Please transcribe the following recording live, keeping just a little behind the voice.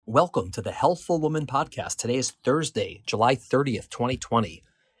Welcome to the Healthful Woman Podcast. Today is Thursday, July 30th, 2020.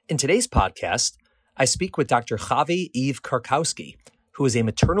 In today's podcast, I speak with Dr. Chave Eve Karkowski, who is a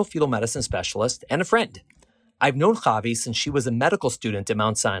maternal fetal medicine specialist and a friend. I've known Chave since she was a medical student at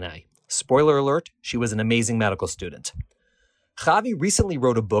Mount Sinai. Spoiler alert, she was an amazing medical student. Chave recently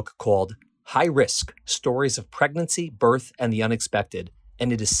wrote a book called High Risk: Stories of Pregnancy, Birth, and the Unexpected,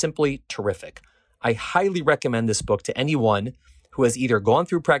 and it is simply terrific. I highly recommend this book to anyone who has either gone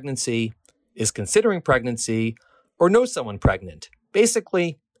through pregnancy, is considering pregnancy, or knows someone pregnant.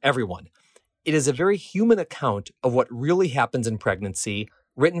 Basically, everyone. It is a very human account of what really happens in pregnancy,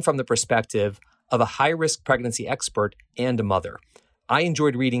 written from the perspective of a high-risk pregnancy expert and a mother. I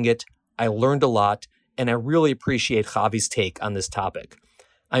enjoyed reading it, I learned a lot, and I really appreciate Chave's take on this topic.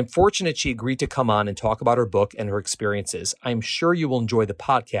 I'm fortunate she agreed to come on and talk about her book and her experiences. I'm sure you will enjoy the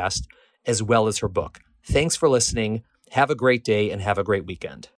podcast as well as her book. Thanks for listening. Have a great day and have a great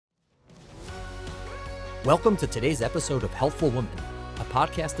weekend. Welcome to today's episode of Healthful Woman, a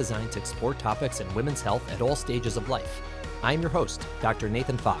podcast designed to explore topics in women's health at all stages of life. I'm your host, Dr.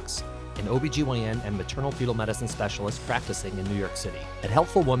 Nathan Fox, an OBGYN and maternal fetal medicine specialist practicing in New York City. At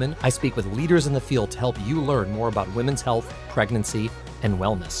Healthful Woman, I speak with leaders in the field to help you learn more about women's health, pregnancy, and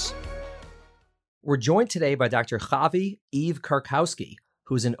wellness. We're joined today by Dr. Chave Eve Karkowski,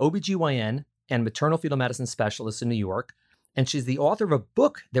 who is an OBGYN and maternal fetal medicine specialist in New York, and she's the author of a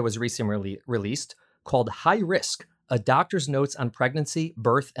book that was recently released called High Risk: A Doctor's Notes on Pregnancy,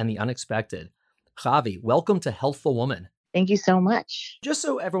 Birth, and the Unexpected. Chave, welcome to Healthful Woman. Thank you so much. Just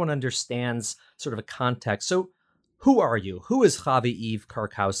so everyone understands sort of a context, so who are you? Who is Chave Eve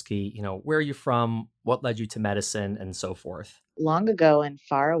Karkowski? Where are you from? What led you to medicine, and so forth? Long ago and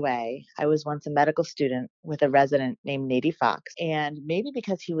far away, I was once a medical student with a resident named Nady Fox. And maybe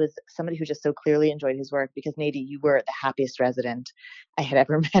because he was somebody who just so clearly enjoyed his work, because Nady, you were the happiest resident I had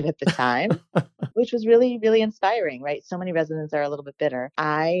ever met at the time, which was really, really inspiring, right? So many residents are a little bit bitter.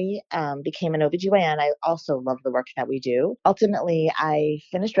 I became an OBGYN. I also love the work that we do. Ultimately, I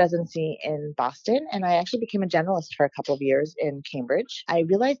finished residency in Boston, and I actually became a generalist for a couple of years in Cambridge. I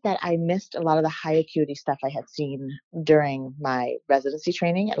realized that I missed a lot of the high acuity stuff I had seen during my residency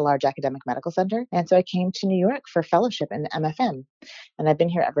training at a large academic medical center. And so I came to New York for fellowship in MFM, and I've been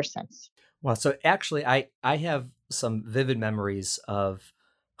here ever since. Well, so actually, I have some vivid memories of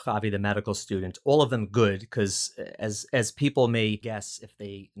Chave, the medical student, all of them good, because as people may guess if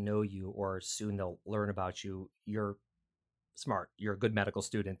they know you or soon they'll learn about you, you're smart. You're a good medical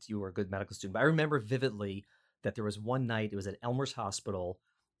student. You were a good medical student. But I remember vividly that there was one night, it was at Elmhurst Hospital,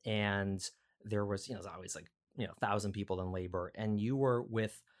 and there was, it was always like, 1,000 people in labor, and you were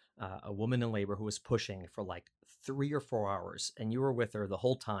with a woman in labor who was pushing for like 3 or 4 hours, and you were with her the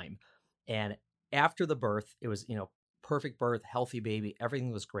whole time. And after the birth, it was, perfect birth, healthy baby,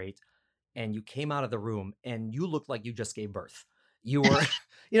 everything was great. And you came out of the room and you looked like you just gave birth. You were,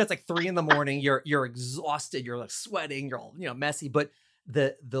 it's like 3 a.m, you're exhausted, you're like sweating, you're all, messy, but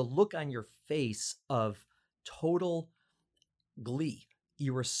the look on your face of total glee,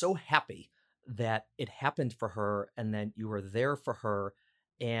 you were so happy that it happened for her, and then you were there for her.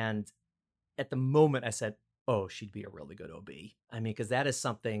 And at the moment I said, oh, she'd be a really good OB. I mean, because that is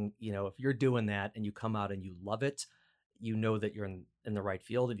something, if you're doing that and you come out and you love it, that you're in the right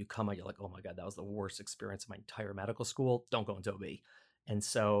field, and you come out, you're like, oh my God, that was the worst experience of my entire medical school. Don't go into OB. And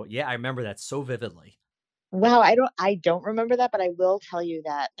so, yeah, I remember that so vividly. Wow, I don't remember that, but I will tell you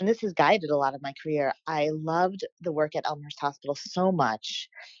that, and this has guided a lot of my career. I loved the work at Elmhurst Hospital so much.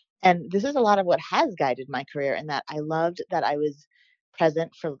 And this is a lot of what has guided my career, in that I loved that I was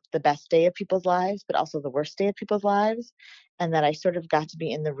present for the best day of people's lives, but also the worst day of people's lives. And that I sort of got to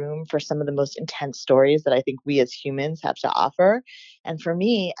be in the room for some of the most intense stories that I think we as humans have to offer. And for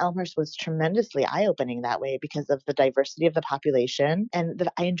me, Elmhurst was tremendously eye-opening that way because of the diversity of the population. And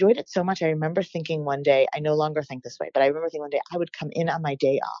that I enjoyed it so much. I remember thinking one day, I no longer think this way, but I remember thinking one day I would come in on my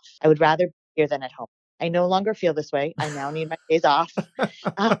day off. I would rather be here than at home. I no longer feel this way. I now need my days off.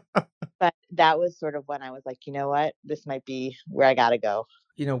 But that was sort of when I was like, you know what, this might be where I got to go.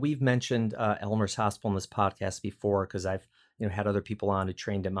 We've mentioned Elmhurst Hospital in this podcast before, because I've had other people on who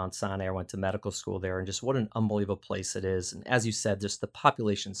trained at Mount Sinai. I went to medical school there, and just what an unbelievable place it is. And as you said, just the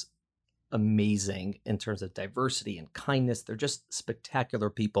population's amazing in terms of diversity and kindness. They're just spectacular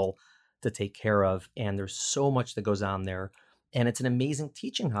people to take care of. And there's so much that goes on there. And it's an amazing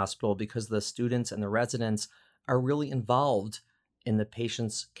teaching hospital because the students and the residents are really involved in the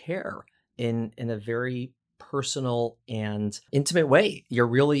patient's care in a very personal and intimate way. You're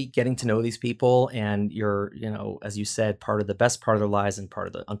really getting to know these people, and you're, as you said, part of the best part of their lives and part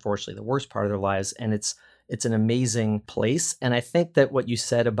of the, unfortunately, the worst part of their lives. And it's It's an amazing place. And I think that what you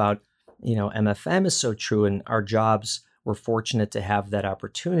said about, MFM is so true. And our jobs, we're fortunate to have that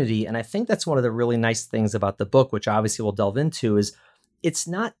opportunity. And I think that's one of the really nice things about the book, which obviously we'll delve into, is it's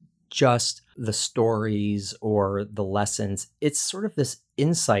not just the stories or the lessons. It's sort of this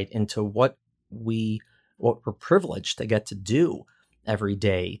insight into what we're privileged to get to do every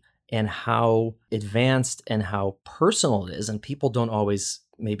day and how advanced and how personal it is. And people don't always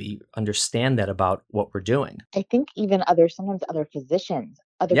maybe understand that about what we're doing. I think even sometimes other physicians,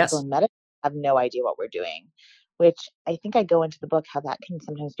 other people Yes. in medicine have no idea what we're doing, which I think I go into the book how that can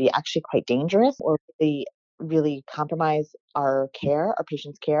sometimes be actually quite dangerous or really, really compromise our care, our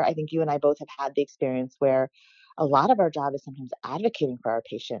patient's care. I think you and I both have had the experience where a lot of our job is sometimes advocating for our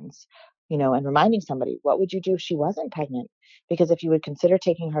patients, and reminding somebody, what would you do if she wasn't pregnant? Because if you would consider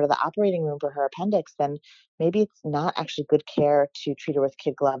taking her to the operating room for her appendix, then maybe it's not actually good care to treat her with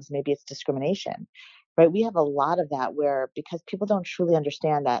kid gloves. Maybe it's discrimination, right? We have a lot of that where because people don't truly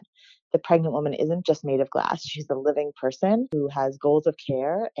understand that the pregnant woman isn't just made of glass. She's a living person who has goals of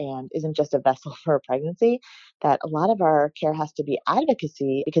care and isn't just a vessel for a pregnancy, that a lot of our care has to be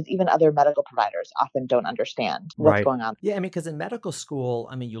advocacy because even other medical providers often don't understand what's Right. going on. Yeah, I mean, because in medical school,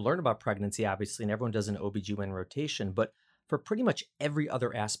 I mean, you learn about pregnancy, obviously, and everyone does an OB/GYN rotation, but for pretty much every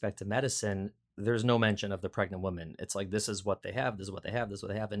other aspect of medicine, there's no mention of the pregnant woman. It's like, this is what they have, this is what they have, this is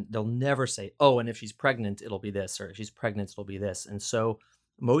what they have. And they'll never say, oh, and if she's pregnant, it'll be this, or if she's pregnant, it'll be this. And so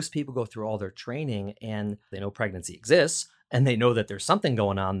most people go through all their training and they know pregnancy exists and they know that there's something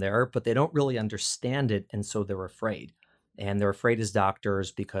going on there, but they don't really understand it. And so they're afraid. And they're afraid as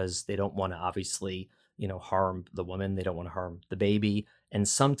doctors because they don't want to obviously harm the woman. They don't want to harm the baby. And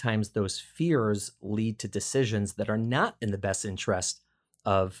sometimes those fears lead to decisions that are not in the best interest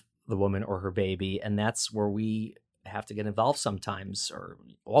of the woman or her baby. And that's where we have to get involved sometimes, or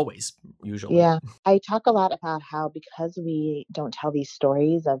always, usually. Yeah. I talk a lot about how because we don't tell these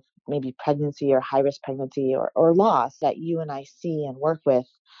stories of maybe pregnancy or high risk pregnancy or loss that you and I see and work with,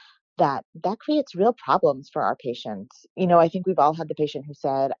 that creates real problems for our patients. I think we've all had the patient who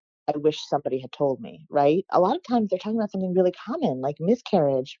said, I wish somebody had told me, right? A lot of times they're talking about something really common like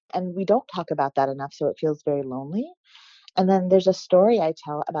miscarriage, and we don't talk about that enough, so it feels very lonely. And then there's a story I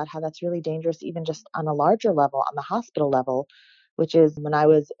tell about how that's really dangerous, even just on a larger level, on the hospital level, which is when I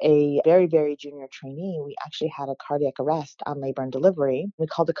was a very, very junior trainee, we actually had a cardiac arrest on labor and delivery. We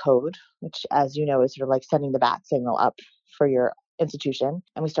called a code, which, as you know, is sort of like sending the bat signal up for your institution.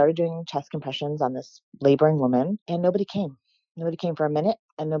 And we started doing chest compressions on this laboring woman, and nobody came. Nobody came for a minute,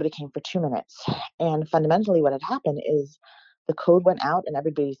 and nobody came for 2 minutes. And fundamentally, what had happened is the code went out, and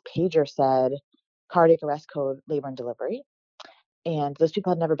everybody's pager said, cardiac arrest code, labor and delivery. And those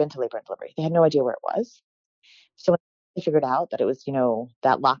people had never been to labor and delivery. They had no idea where it was. So when they figured out that it was,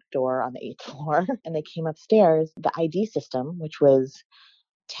 that locked door on the eighth floor, and they came upstairs, the ID system, which was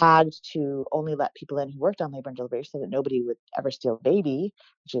tagged to only let people in who worked on labor and delivery so that nobody would ever steal a baby,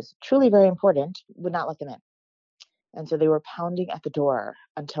 which is truly very important, would not let them in. And so they were pounding at the door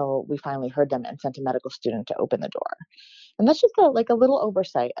until we finally heard them and sent a medical student to open the door. And that's just a little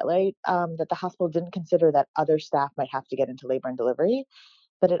oversight, right? That the hospital didn't consider that other staff might have to get into labor and delivery,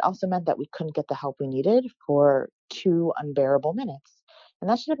 but it also meant that we couldn't get the help we needed for 2 unbearable minutes. And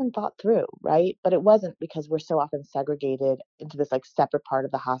that should have been thought through, right? But it wasn't because we're so often segregated into this like separate part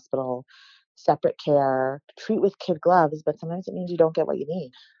of the hospital, separate care, treat with kid gloves, but sometimes it means you don't get what you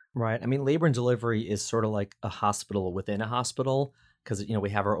need. Right. I mean, labor and delivery is sort of like a hospital within a hospital because, we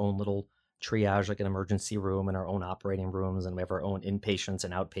have our own little triage, like an emergency room and our own operating rooms, and we have our own inpatients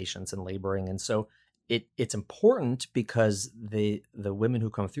and outpatients and laboring. And so it's important because the women who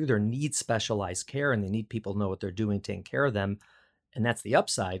come through there need specialized care and they need people to know what they're doing, taking care of them. And that's the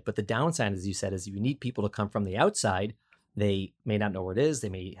upside. But the downside, as you said, is you need people to come from the outside. They may not know where it is. They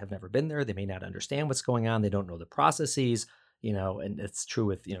may have never been there. They may not understand what's going on. They don't know the processes, and it's true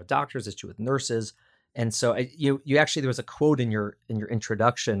with, doctors, it's true with nurses. And so you actually, there was a quote in your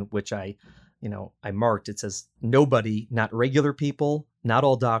introduction, which I marked. It says, nobody, not regular people, not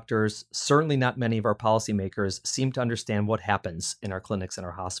all doctors, certainly not many of our policymakers seem to understand what happens in our clinics and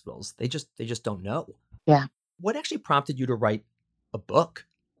our hospitals. They just don't know. Yeah. What actually prompted you to write a book?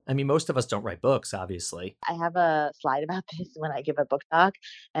 I mean, most of us don't write books, obviously. I have a slide about this when I give a book talk.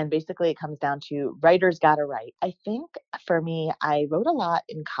 And basically, it comes down to writers got to write. I think for me, I wrote a lot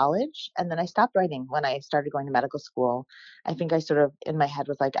in college and then I stopped writing when I started going to medical school. I think I sort of in my head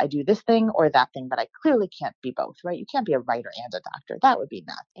was like, I do this thing or that thing, but I clearly can't be both, right? You can't be a writer and a doctor. That would be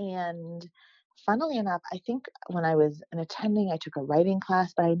nuts. And funnily enough, I think when I was an attending, I took a writing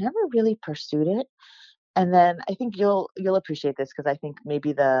class, but I never really pursued it. And then I think you'll appreciate this because I think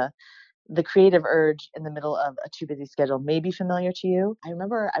maybe the creative urge in the middle of a too busy schedule may be familiar to you. I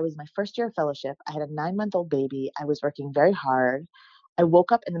remember I was my first year of fellowship. I had a 9-month-old baby. I was working very hard. I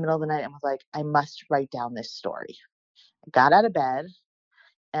woke up in the middle of the night and was like, I must write down this story. I got out of bed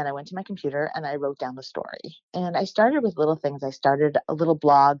and I went to my computer and I wrote down the story. And I started with little things. I started a little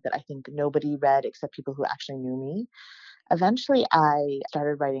blog that I think nobody read except people who actually knew me. Eventually, I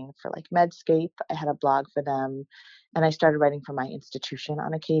started writing for like Medscape. I had a blog for them, and I started writing for my institution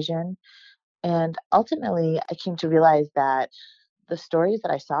on occasion. And ultimately, I came to realize that the stories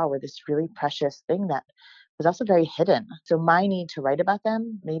that I saw were this really precious thing that was also very hidden. So my need to write about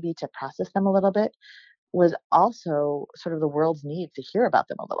them, maybe to process them a little bit, was also sort of the world's need to hear about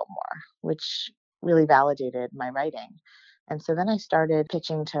them a little more, which really validated my writing. And so then I started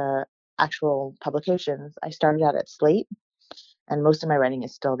pitching to actual publications. I started out at Slate, and most of my writing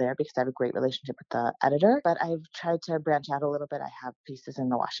is still there because I have a great relationship with the editor. But I've tried to branch out a little bit. I have pieces in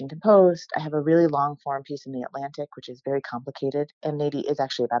the Washington Post. I have a really long form piece in the Atlantic, which is very complicated and maybe is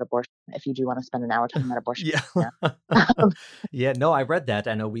actually about abortion. If you do want to spend an hour talking about abortion, Yeah. yeah. Yeah, no, I read that.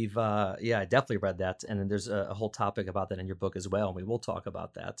 I know we've, yeah, I definitely read that. And then there's a whole topic about that in your book as well. And we will talk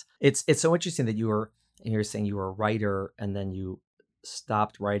about that. It's so interesting that you're saying you were a writer and then you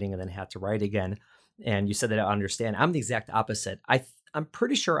stopped writing and then had to write again. And you said that I understand. I'm the exact opposite. I'm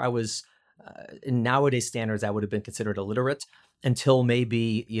pretty sure I was, in nowadays standards, I would have been considered illiterate until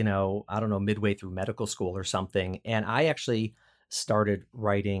maybe, I don't know, midway through medical school or something. And I actually started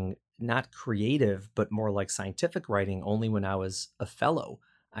writing not creative, but more like scientific writing only when I was a fellow.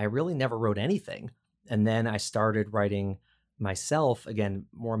 I really never wrote anything. And then I started writing myself, again,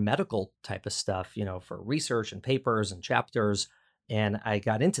 more medical type of stuff, for research and papers and chapters. And I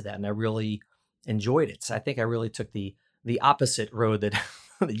got into that and I really enjoyed it. So I think I really took the opposite road that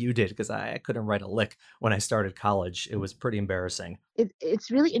that you did because I couldn't write a lick when I started college. It was pretty embarrassing.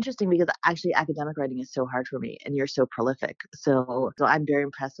 It's really interesting because actually academic writing is so hard for me and you're so prolific. So I'm very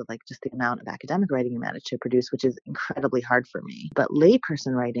impressed with like just the amount of academic writing you managed to produce, which is incredibly hard for me. But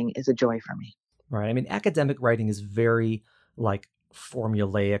layperson writing is a joy for me. Right. I mean, academic writing is very like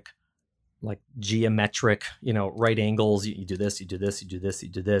formulaic, like geometric, right angles. You do this, you do this, you do this, you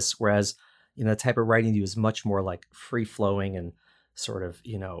do this. Whereas, the type of writing you do is much more like free flowing and sort of,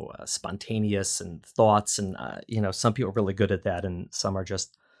 spontaneous and thoughts. And, some people are really good at that and some are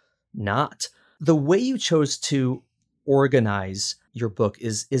just not. The way you chose to organize your book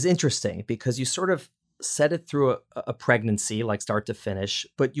is interesting because you sort of set it through a pregnancy, like start to finish,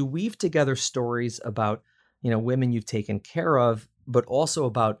 but you weave together stories about, women you've taken care of, but also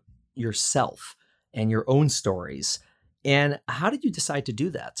about yourself and your own stories. And how did you decide to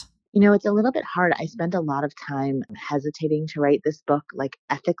do that? It's a little bit hard. I spent a lot of time hesitating to write this book. Like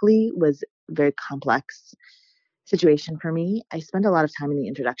ethically was a very complex situation for me. I spent a lot of time in the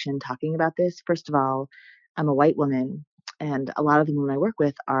introduction talking about this. First of all, I'm a white woman, and a lot of the women I work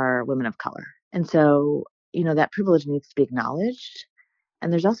with are women of color. And so, that privilege needs to be acknowledged.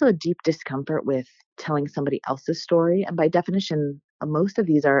 And there's also a deep discomfort with telling somebody else's story. And by definition, most of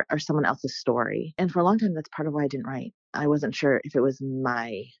these are someone else's story. And for a long time, that's part of why I didn't write. I wasn't sure if it was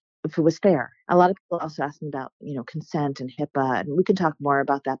fair. A lot of people also ask me about, consent and HIPAA, and we can talk more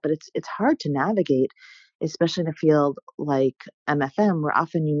about that, but it's hard to navigate, especially in a field like MFM, where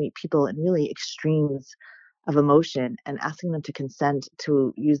often you meet people in really extremes of emotion, and asking them to consent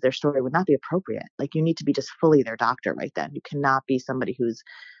to use their story would not be appropriate. Like you need to be just fully their doctor right then. You cannot be somebody who's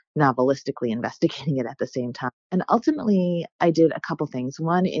novelistically investigating it at the same time. And ultimately, I did a couple things.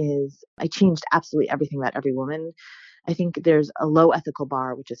 One is I changed absolutely everything about every woman. I think there's a low ethical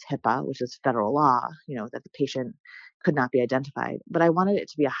bar, which is HIPAA, which is federal law, that the patient could not be identified. But I wanted it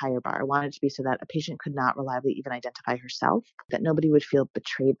to be a higher bar. I wanted it to be so that a patient could not reliably even identify herself, that nobody would feel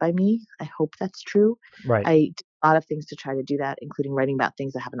betrayed by me. I hope that's true. Right. I did a lot of things to try to do that, including writing about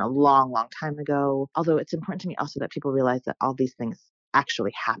things that happened a long, long time ago. Although it's important to me also that people realize that all these things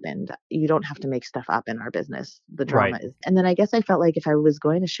actually happened. You don't have to make stuff up in our business. The drama Right. is. And then I guess I felt like if I was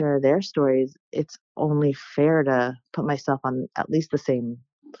going to share their stories, it's only fair to put myself on at least the same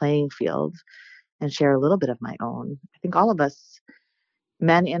playing field and share a little bit of my own. I think all of us,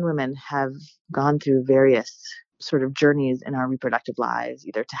 men and women, have gone through various sort of journeys in our reproductive lives,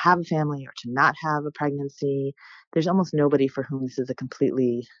 either to have a family or to not have a pregnancy. There's almost nobody for whom this is a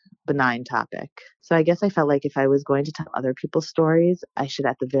completely benign topic. So I guess I felt like if I was going to tell other people's stories, I should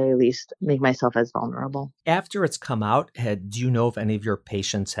at the very least make myself as vulnerable. After it's come out, do you know if any of your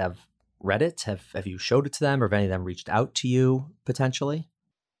patients have read it? Have you showed it to them or have any of them reached out to you potentially?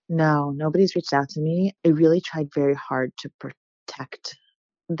 No, nobody's reached out to me. I really tried very hard to protect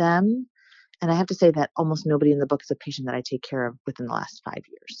them And I have to say that almost nobody in the book is a patient that I take care of within the last 5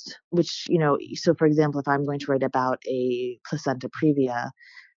 years, which, so for example, if I'm going to write about a placenta previa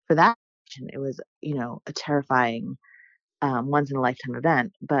for that patient, it was, a terrifying once in a lifetime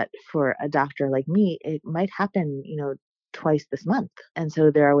event. But for a doctor like me, it might happen, twice this month. And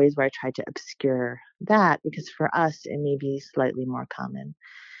so there are ways where I try to obscure that because for us, it may be slightly more common.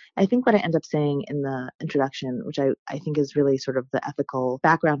 I think what I end up saying in the introduction, which I think is really sort of the ethical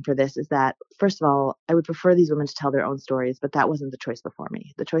background for this, is that, first of all, I would prefer these women to tell their own stories, but that wasn't the choice before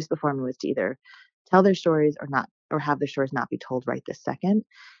me. The choice before me was to either tell their stories or not, or have their stories not be told right this second.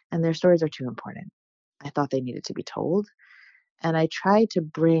 And their stories are too important. I thought they needed to be told. And I tried to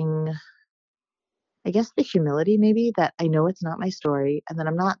bring, I guess, the humility maybe that I know it's not my story and that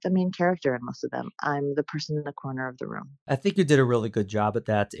I'm not the main character in most of them. I'm the person in the corner of the room. I think you did a really good job at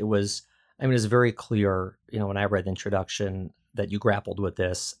that. It's very clear, when I read the introduction that you grappled with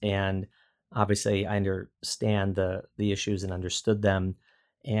this. And obviously I understand the issues and understood them.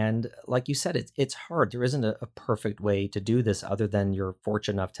 And like you said, it's hard. There isn't a perfect way to do this other than you're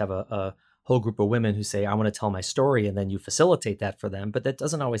fortunate enough to have a whole group of women who say, I want to tell my story, and then you facilitate that for them. But that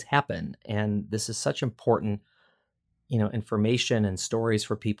doesn't always happen. And this is such important, information and stories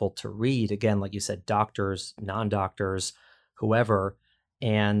for people to read. Again, like you said, doctors, non-doctors, whoever.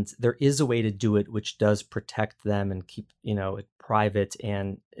 And there is a way to do it which does protect them and keep, it private.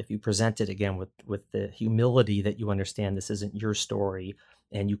 And if you present it again with the humility that you understand this isn't your story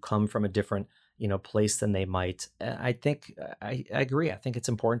and you come from a different, place than they might, I think I agree. I think it's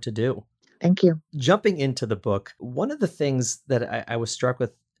important to do. Thank you. Jumping into the book, one of the things that I was struck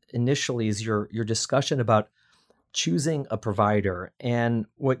with initially is your discussion about choosing a provider. And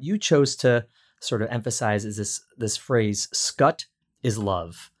what you chose to sort of emphasize is this phrase, "Scut is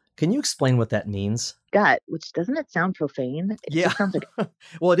love." Can you explain what that means? Gut, which doesn't it sound profane? It Yeah. just sounds like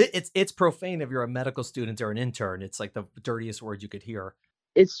Well, it's profane if you're a medical student or an intern. It's like the dirtiest word you could hear.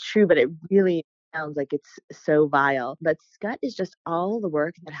 it's true, but it really sounds like it's so vile. But SCUT is just all the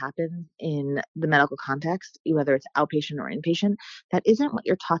work that happens in the medical context, whether it's outpatient or inpatient, that isn't what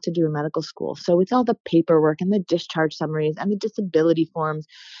you're taught to do in medical school. So it's all the paperwork and the discharge summaries and the disability forms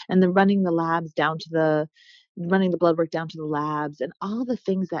and the running the blood work down to the labs and all the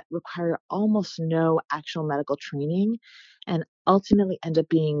things that require almost no actual medical training and ultimately end up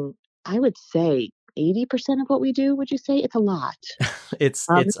being, I would say, 80% of what we do. Would you say? It's a lot. It's It's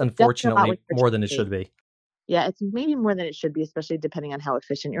definitely a lot when unfortunately you're more than it training. should be. Yeah, it's maybe more than it should be, especially depending on how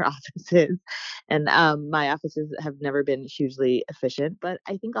efficient your office is. And my offices have never been hugely efficient, but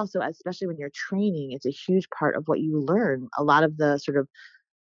I think also, especially when you're training, it's a huge part of what you learn. A lot of the sort of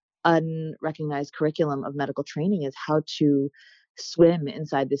unrecognized curriculum of medical training is how to swim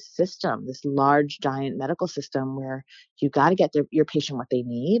inside this system, this large, giant medical system where you got to get your patient what they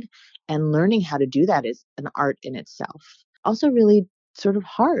need. And learning how to do that is an art in itself. Also, really sort of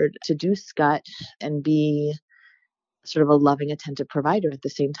hard to do SCUT and be sort of a loving, attentive provider at the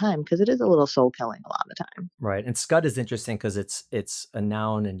same time because it is a little soul killing a lot of the time. Right. And scud is interesting because it's a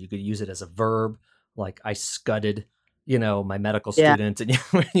noun and you could use it as a verb, like I scudded, my medical Yeah. student. And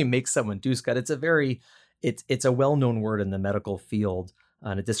when you make someone do scud, it's a well-known word in the medical field.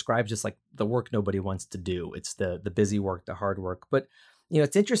 And it describes just like the work nobody wants to do. It's the busy work, the hard work. But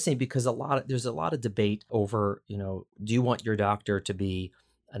it's interesting because there's a lot of debate over, do you want your doctor to be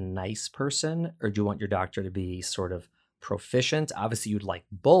a nice person or do you want your doctor to be sort of proficient? Obviously, you'd like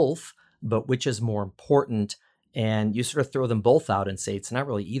both, but which is more important? And you sort of throw them both out and say it's not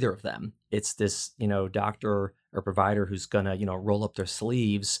really either of them. It's this, doctor or provider who's gonna, roll up their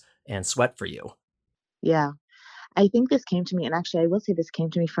sleeves and sweat for you. Yeah. I think this came to me, and actually, I will say this came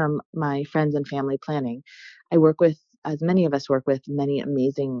to me from my friends and family planning. I work with, as many of us work with, many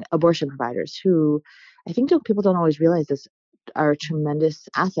amazing abortion providers who I think people don't always realize this are a tremendous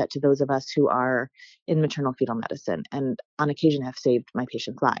asset to those of us who are in maternal fetal medicine and on occasion have saved my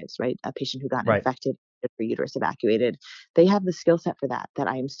patients' lives, right? A patient who got Right. infected, their uterus evacuated. They have the skill set for that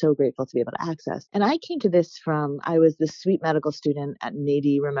I am so grateful to be able to access. And I came to this I was this sweet medical student at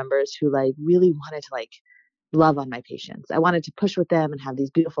NADY, remembers, who like really wanted to like love on my patients. I wanted to push with them and have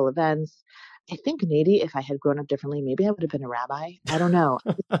these beautiful events. I think maybe if I had grown up differently, maybe I would have been a rabbi. I don't know.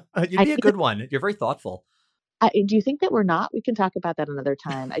 You'd be a good one. You're very thoughtful. Do you think that we're not? We can talk about that another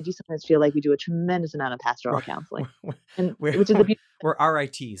time. I do sometimes feel like we do a tremendous amount of pastoral counseling, and We're, which is a we're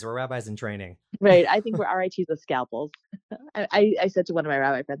RITs. We're rabbis in training. right. I think we're RITs with scalpels. I said to one of my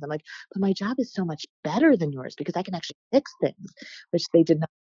rabbi friends, I'm like, but my job is so much better than yours because I can actually fix things, which they did not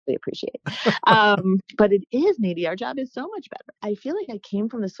really appreciate. But it is, Nady, our job is so much better. I feel like I came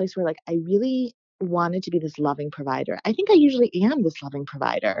from this place where like I really wanted to be this loving provider. I think I usually am this loving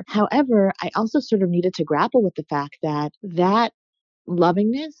provider. However, I also sort of needed to grapple with the fact that that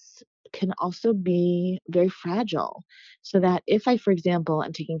lovingness can also be very fragile. So that if I, for example,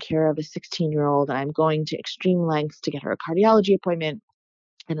 am taking care of a 16-year-old and I'm going to extreme lengths to get her a cardiology appointment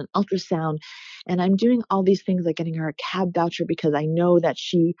and an ultrasound, and I'm doing all these things like getting her a cab voucher because I know that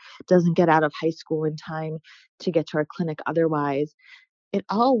she doesn't get out of high school in time to get to our clinic otherwise, it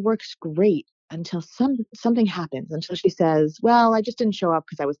all works great until something happens, until she says, "Well, I just didn't show up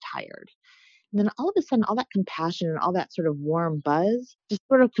because I was tired." And then all of a sudden, all that compassion and all that sort of warm buzz just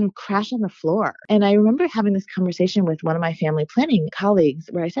sort of can crash on the floor. And I remember having this conversation with one of my family planning colleagues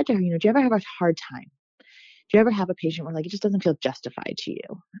where I said to her, "Do you ever have a hard time? Do you ever have a patient where like it just doesn't feel justified to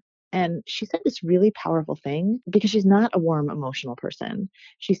you?" And she said this really powerful thing because she's not a warm, emotional person.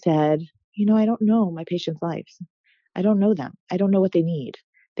 She said, I don't know my patients' lives. I don't know them. I don't know what they need.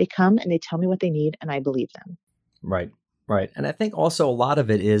 They come and they tell me what they need, and I believe them." Right. Right. And I think also a lot of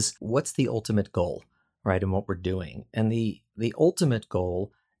it is what's the ultimate goal, right? And what we're doing. And the ultimate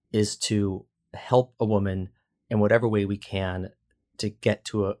goal is to help a woman in whatever way we can to get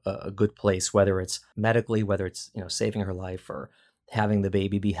to a good place, whether it's medically, whether it's, saving her life or having the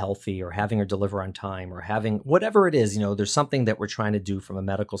baby be healthy or having her deliver on time or having whatever it is, there's something that we're trying to do from a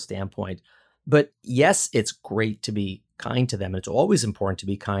medical standpoint. But yes, it's great to be kind to them. And it's always important to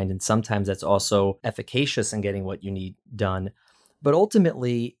be kind. And sometimes that's also efficacious in getting what you need done. But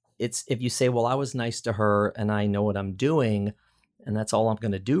ultimately, it's if you say, well, I was nice to her and I know what I'm doing, and that's all I'm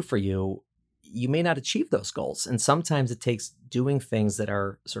going to do for you, you may not achieve those goals. And sometimes it takes doing things that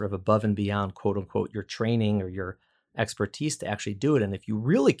are sort of above and beyond, quote unquote, your training or your expertise to actually do it. And if you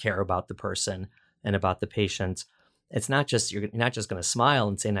really care about the person and about the patient, it's not just you're not just going to smile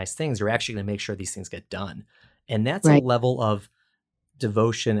and say nice things. You're actually going to make sure these things get done. And that's a Right. level of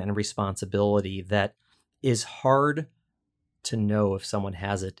devotion and responsibility that is hard to know if someone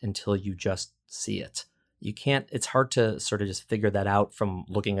has it until you just see it. You can't, it's hard to sort of just figure that out from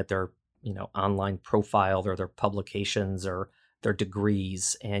looking at their, online profile or their publications or their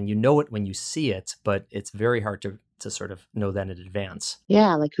degrees. And you know it when you see it, but it's very hard to sort of know that in advance.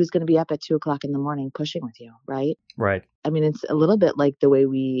 Yeah, like who's going to be up at 2 o'clock in the morning pushing with you, right? Right. I mean, it's a little bit like the way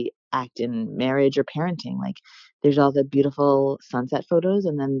we act in marriage or parenting. Like there's all the beautiful sunset photos,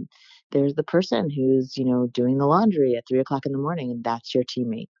 and then there's the person who's, doing the laundry at 3 o'clock in the morning, and that's your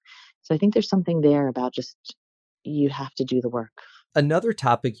teammate. So I think there's something there about just you have to do the work. Another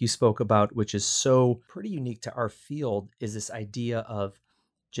topic you spoke about, which is so pretty unique to our field, is this idea of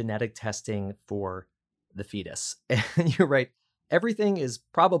genetic testing for the fetus. And you're right, everything is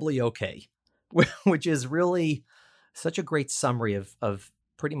probably okay, which is really such a great summary of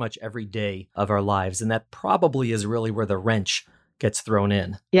pretty much every day of our lives. And that probably is really where the wrench gets thrown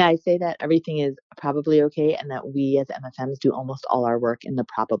in. Yeah, I say that everything is probably okay and that we as MFMs do almost all our work in the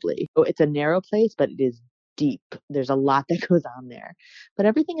probably. So it's a narrow place, but it is deep. There's a lot that goes on there. But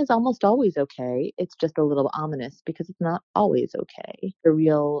everything is almost always okay. It's just a little ominous because it's not always okay. The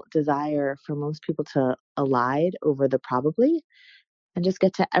real desire for most people to elide over the probably and just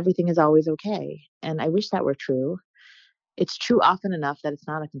get to everything is always okay. And I wish that were true. It's true often enough that it's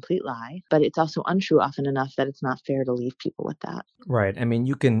not a complete lie, but it's also untrue often enough that it's not fair to leave people with that. Right. I mean,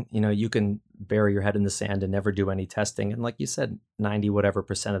 you can bury your head in the sand and never do any testing. And like you said, 90 whatever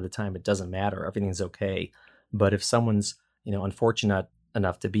percent of the time, it doesn't matter. Everything's okay. But if someone's, unfortunate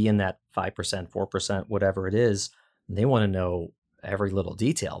enough to be in that 5%, 4%, whatever it is, they want to know every little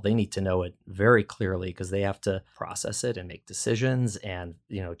detail. They need to know it very clearly because they have to process it and make decisions and,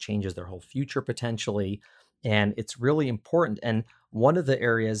 changes their whole future potentially. And it's really important. And one of the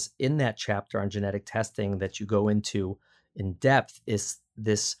areas in that chapter on genetic testing that you go into in depth is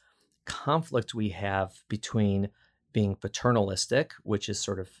this conflict we have between being paternalistic, which is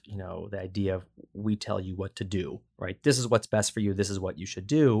sort of, the idea of we tell you what to do, right? This is what's best for you. This is what you should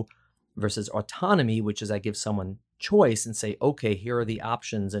do, versus autonomy, which is I give someone choice and say, okay, here are the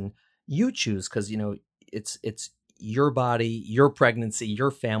options and you choose because, it's your body, your pregnancy,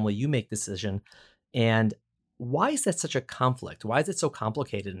 your family, you make the decision. And why is that such a conflict? Why is it so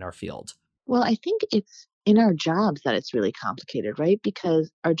complicated in our field? Well, I think it's in our jobs that it's really complicated, right?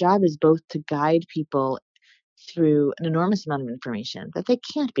 Because our job is both to guide people through an enormous amount of information that they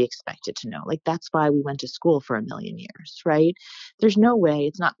can't be expected to know. Like, that's why we went to school for a million years, right? There's no way,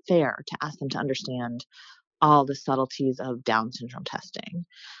 it's not fair to ask them to understand all the subtleties of Down syndrome testing.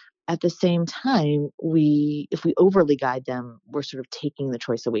 At the same time, if we overly guide them, we're sort of taking the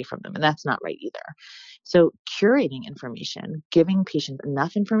choice away from them, and that's not right either. So curating information, giving patients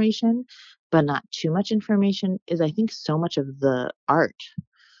enough information, but not too much information is, I think, so much of the art.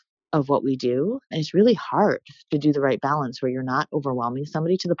 of what we do. And it's really hard to do the right balance where you're not overwhelming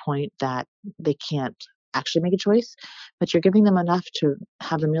somebody to the point that they can't actually make a choice, but you're giving them enough to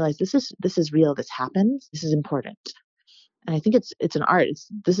have them realize this is real, this happens, this is important. And I think it's an art.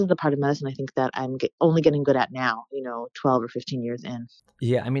 This is the part of medicine I think that only getting good at now, 12 or 15 years in.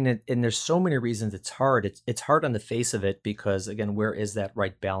 Yeah, I mean, and there's so many reasons it's hard. It's hard on the face of it because again, where is that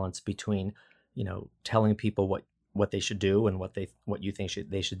right balance between, telling people what they should do and what you think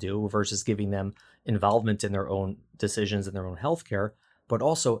they should do versus giving them involvement in their own decisions and their own healthcare. But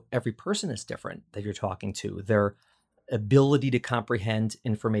also, every person is different that you're talking to. Their ability to comprehend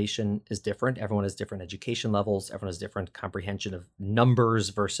information is different. Everyone has different education levels. Everyone has different comprehension of numbers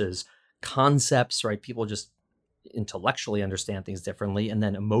versus concepts, right? People just intellectually understand things differently, and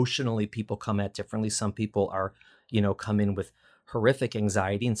then emotionally people come at differently. Some people are come in with horrific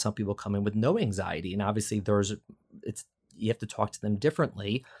anxiety, and some people come in with no anxiety, and obviously you have to talk to them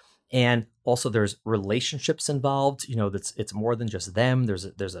differently. And also there's relationships involved, that's it's more than just them.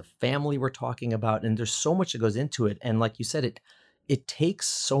 There's a family we're talking about, and there's so much that goes into it. And like you said, it takes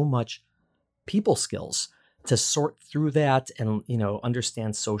so much people skills to sort through that and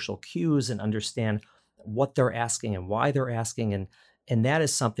understand social cues and understand what they're asking and why they're asking. And that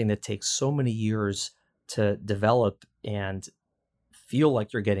is something that takes so many years to develop and feel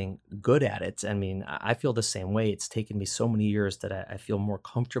like you're getting good at it. I mean, I feel the same way. It's taken me so many years that I feel more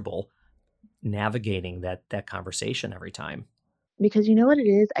comfortable navigating that conversation every time. Because you know what it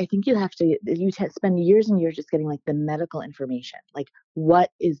is? I think spend years and years just getting like the medical information. Like,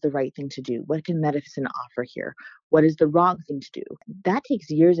 what is the right thing to do? What can medicine offer here? What is the wrong thing to do? That takes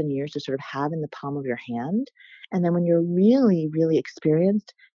years and years to sort of have in the palm of your hand. And then when you're really, really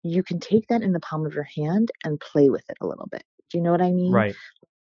experienced, you can take that in the palm of your hand and play with it a little bit. Do you know what I mean? Right.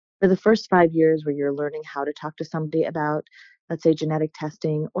 For the first 5 years where you're learning how to talk to somebody about, let's say, genetic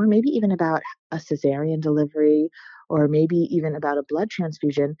testing, or maybe even about a cesarean delivery, or maybe even about a blood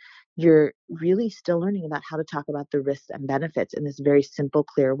transfusion, you're really still learning about how to talk about the risks and benefits in this very simple,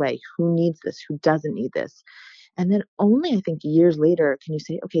 clear way. Who needs this? Who doesn't need this? And then only, I think, years later can you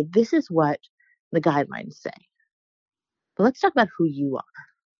say, okay, this is what the guidelines say. But let's talk about who you are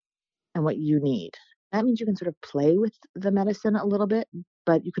and what you need. That means you can sort of play with the medicine a little bit,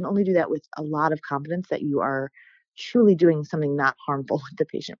 but you can only do that with a lot of confidence that you are truly doing something not harmful with the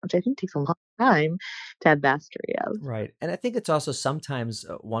patient, which I think takes a long time to have mastery of. Right. And I think it's also sometimes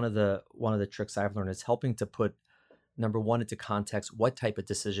one of the tricks I've learned is helping to put number one into context. What type of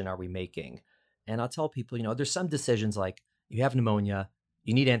decision are we making? And I'll tell people, there's some decisions like you have pneumonia,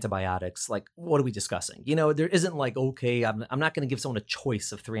 you need antibiotics. Like, what are we discussing? There isn't like, okay, I'm not going to give someone a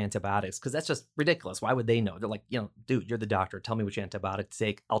choice of 3 antibiotics because that's just ridiculous. Why would they know? They're like, dude, you're the doctor. Tell me which antibiotic to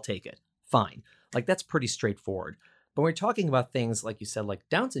take. I'll take it. Fine. Like, that's pretty straightforward. But when we're talking about things like you said, like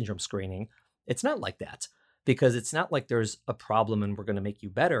Down syndrome screening, it's not like that because it's not like there's a problem and we're going to make you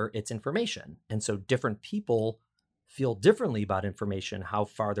better. It's information. And so different people feel differently about information, how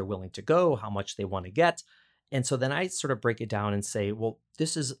far they're willing to go, how much they want to get. And so then I sort of break it down and say, well,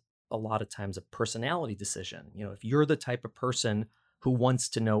 this is a lot of times a personality decision. If you're the type of person who wants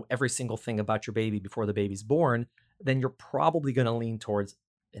to know every single thing about your baby before the baby's born, then you're probably going to lean towards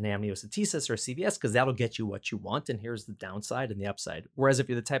an amniocentesis or a CVS because that'll get you what you want. And here's the downside and the upside. Whereas if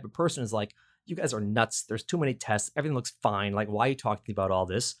you're the type of person who's like, you guys are nuts, there's too many tests, everything looks fine, like, why are you talking about all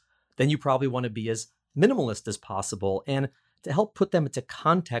this? Then you probably want to be as minimalist as possible. And to help put them into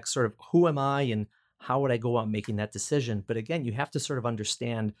context, sort of who am I and how would I go about making that decision? But again, you have to sort of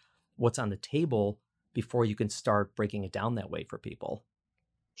understand what's on the table before you can start breaking it down that way for people.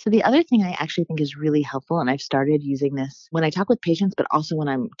 So the other thing I actually think is really helpful, and I've started using this when I talk with patients, but also when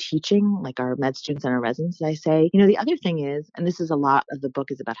I'm teaching, like our med students and our residents, I say, the other thing is, and this is a lot of the book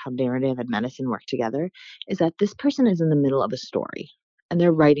is about how narrative and medicine work together, is that this person is in the middle of a story and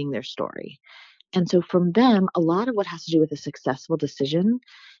they're writing their story. And so from them, a lot of what has to do with a successful decision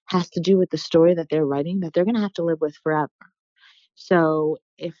has to do with the story that they're writing that they're going to have to live with forever. So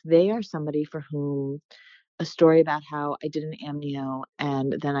if they are somebody for whom a story about how I did an amnio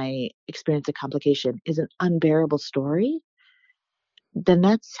and then I experienced a complication is an unbearable story, then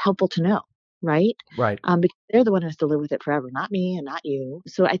that's helpful to know, right? Right. Because they're the one who has to live with it forever, not me and not you.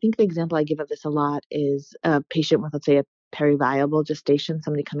 So I think the example I give of this a lot is a patient with, let's say, a periviable gestation,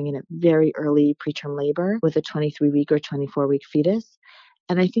 somebody coming in at very early preterm labor with a 23-week or 24-week fetus.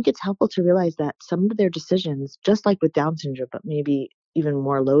 And I think it's helpful to realize that some of their decisions, just like with Down syndrome, but maybe even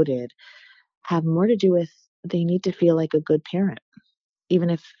more loaded, have more to do with they need to feel like a good parent, even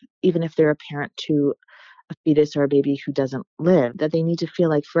if they're a parent to a fetus or a baby who doesn't live, that they need to feel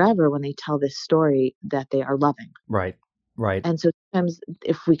like forever when they tell this story that they are loving. Right. Right. And so sometimes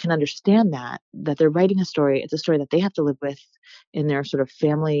if we can understand that they're writing a story, it's a story that they have to live with in their sort of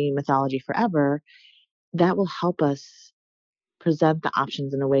family mythology forever, that will help us present the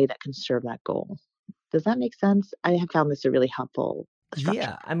options in a way that can serve that goal. Does that make sense? I have found this a really helpful structure.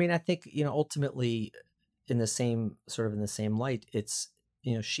 Yeah. I mean, I think, ultimately in the same sort of in the same light, it's,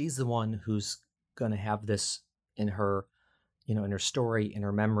 she's the one who's going to have this in her, in her story, in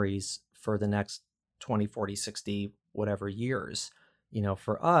her memories for the next 20, 40, 60, whatever years.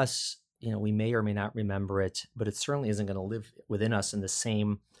 For us, we may or may not remember it, but it certainly isn't going to live within us in the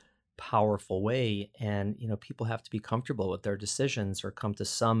same powerful way. And, people have to be comfortable with their decisions or come to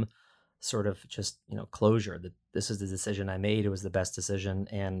some sort of just, closure that this is the decision I made. It was the best decision.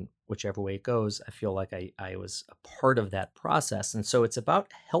 And whichever way it goes, I feel like I was a part of that process. And so it's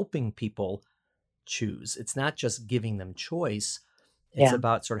about helping people choose. It's not just giving them choice. It's Yeah.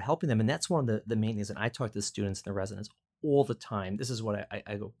 about sort of helping them. And that's one of the main things. And I talk to the students and the residents all the time. This is what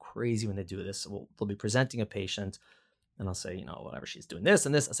I go crazy when they do this. They'll be presenting a patient and I'll say, whatever, she's doing this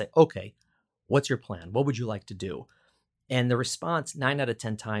and this. I say, okay, what's your plan? What would you like to do? And the response 9 out of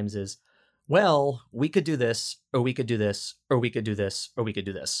 10 times is, well, we could do this, or we could do this, or we could do this, or we could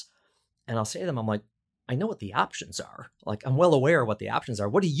do this. And I'll say to them, I'm like, I know what the options are. Like, I'm well aware of what the options are.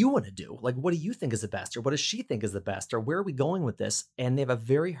 What do you want to do? Like, what do you think is the best? Or what does she think is the best? Or where are we going with this? And they have a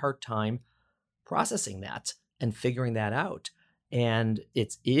very hard time processing that and figuring that out. And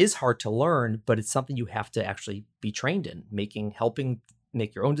it is hard to learn, but it's something you have to actually be trained in, helping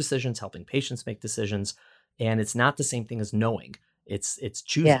make your own decisions, helping patients make decisions. And it's not the same thing as knowing. It's Yeah.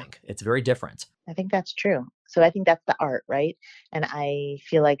 choosing. It's very different. I think that's true. So I think that's the art, right? And I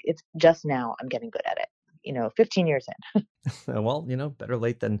feel like it's just now I'm getting good at it. 15 years in. Well, better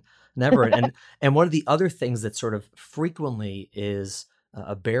late than never. And one of the other things that sort of frequently is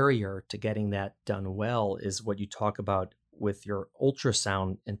a barrier to getting that done well is what you talk about with your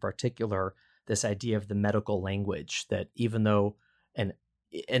ultrasound in particular, this idea of the medical language that even though and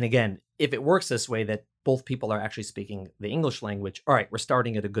and again, if it works this way that both people are actually speaking the English language, all right, we're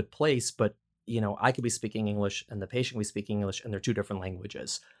starting at a good place, but I could be speaking English and the patient will be speaking English and they're two different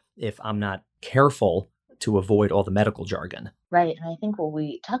languages if I'm not careful to avoid all the medical jargon. Right. And I think what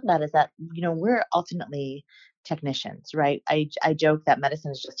we talk about is that, we're ultimately technicians, right? I joke that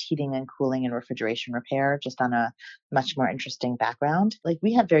medicine is just heating and cooling and refrigeration repair, just on a much more interesting background. Like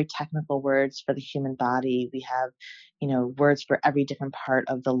we have very technical words for the human body. We have, words for every different part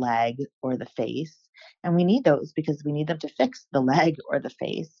of the leg or the face. And we need those because we need them to fix the leg or the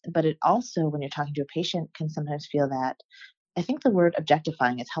face. But it also, when you're talking to a patient, can sometimes feel that I think the word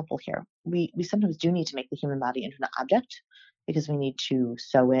objectifying is helpful here. We sometimes do need to make the human body into an object because we need to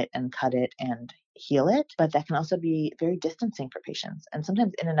sew it and cut it and heal it, but that can also be very distancing for patients and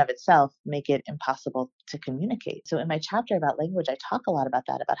sometimes in and of itself make it impossible to communicate. So in my chapter about language, I talk a lot about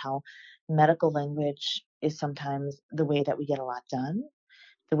that, about how medical language is sometimes the way that we get a lot done,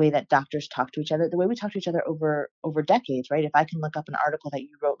 the way that doctors talk to each other, the way we talk to each other over decades, right? If I can look up an article that you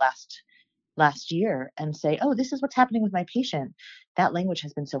wrote last year and say, oh, this is what's happening with my patient. That language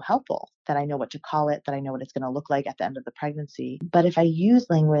has been so helpful that I know what to call it, that I know what it's going to look like at the end of the pregnancy. But if I use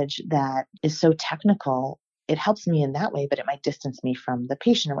language that is so technical, it helps me in that way, but it might distance me from the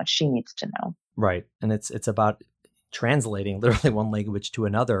patient and what she needs to know. Right. And it's about translating literally one language to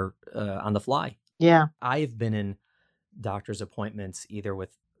another on the fly. Yeah. I've been in doctor's appointments either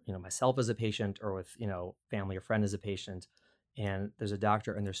with, myself as a patient or with, family or friend as a patient. And there's a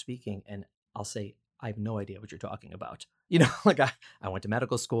doctor and they're speaking and I'll say, I have no idea what you're talking about. Like I went to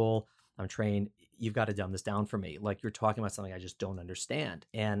medical school, I'm trained. You've got to dumb this down for me. Like you're talking about something I just don't understand.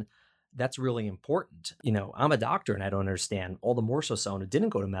 And that's really important. I'm a doctor and I don't understand, all the more so someone who didn't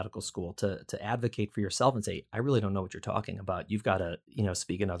go to medical school to advocate for yourself and say, I really don't know what you're talking about. You've got to,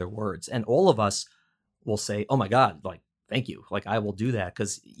 speak in other words. And all of us will say, oh my God, like, thank you. Like I will do that.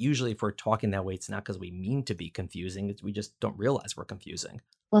 Cause usually if we're talking that way, it's not because we mean to be confusing. It's we just don't realize we're confusing.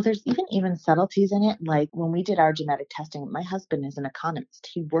 Well, there's even subtleties in it. Like when we did our genetic testing, my husband is an economist.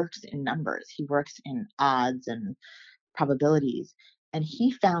 He works in numbers. He works in odds and probabilities. And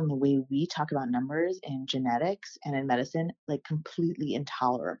he found the way we talk about numbers in genetics and in medicine like completely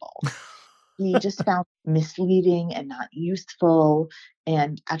intolerable. He just found misleading and not useful.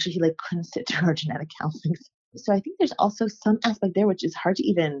 And actually, he like couldn't sit through our genetic counseling. So I think there's also some aspect there which is hard to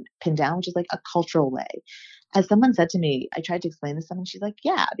even pin down, which is like a cultural way. As someone said to me, I tried to explain this to someone, she's like,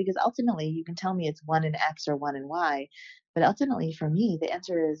 yeah, because ultimately you can tell me it's one in X or one in Y. But ultimately for me, the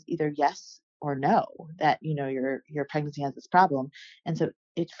answer is either yes or no, that your pregnancy has this problem. And so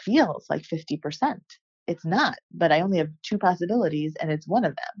it feels like 50%. it's not, but I only have two possibilities and it's one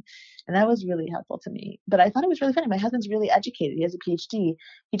of them. And that was really helpful to me. But I thought it was really funny. My husband's really educated. He has a PhD.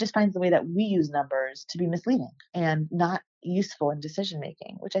 He just finds the way that we use numbers to be misleading and not useful in decision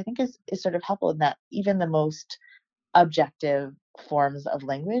making, which I think is sort of helpful in that even the most objective forms of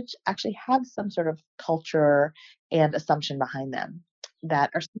language actually have some sort of culture and assumption behind them that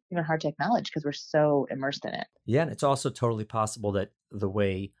are even hard to acknowledge because we're so immersed in it. Yeah, and it's also totally possible that the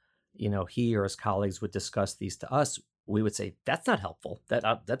way, he or his colleagues would discuss these to us, we would say that's not helpful.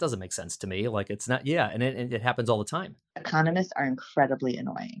 That doesn't make sense to me. Like it's not. Yeah, and it happens all the time. Economists are incredibly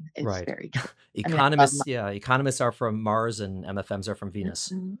annoying. It's Right. very true. I mean, I love Economists, yeah, economists are from Mars and MFMs are from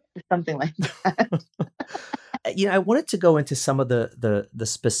Venus. something like that. I wanted to go into some of the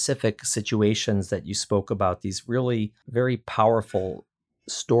specific situations that you spoke about, these really very powerful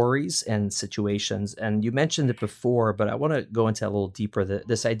stories and situations. And you mentioned it before, but I want to go into a little deeper.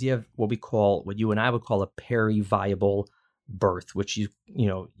 This idea of what you and I would call a peri-viable birth, which you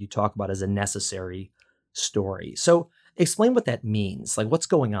talk about as a necessary story. So explain what that means. Like what's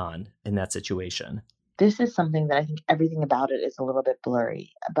going on in that situation? This is something that I think everything about it is a little bit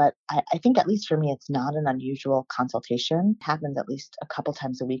blurry, but I think at least for me, it's not an unusual consultation. It happens at least a couple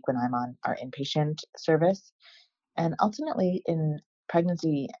times a week when I'm on our inpatient service. And ultimately, in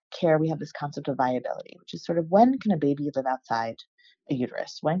pregnancy care, we have this concept of viability, which is sort of when can a baby live outside a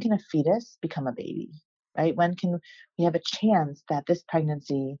uterus? When can a fetus become a baby, right? When can we have a chance that this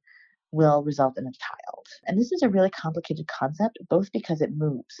pregnancy will result in a child? And this is a really complicated concept, both because it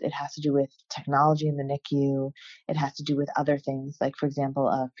moves. It has to do with technology in the NICU. It has to do with other things. Like, for example,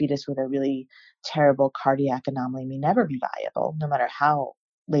 a fetus with a really terrible cardiac anomaly may never be viable, no matter how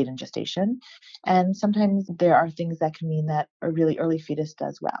late in gestation. And sometimes there are things that can mean that a really early fetus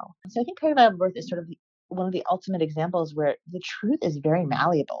does well. So I think periviable birth is sort of one of the ultimate examples where the truth is very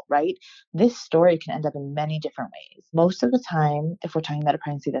malleable, right? This story can end up in many different ways. Most of the time, if we're talking about a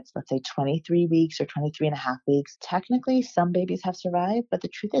pregnancy that's, let's say, 23 weeks or 23 and a half weeks, technically some babies have survived, but the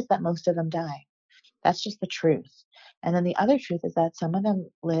truth is that most of them die. That's just the truth. And then the other truth is that some of them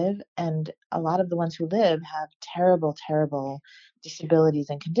live, and a lot of the ones who live have terrible, terrible disabilities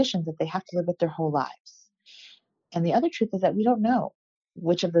and conditions that they have to live with their whole lives. And the other truth is that we don't know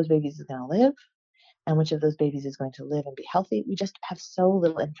which of those babies is going to live and which of those babies is going to live and be healthy. We just have so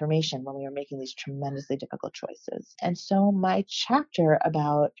little information when we are making these tremendously difficult choices. And so my chapter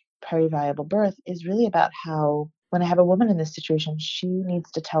about peri-viable birth is really about how when I have a woman in this situation, she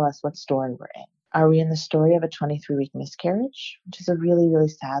needs to tell us what story we're in. Are we in the story of a 23-week miscarriage, which is a really, really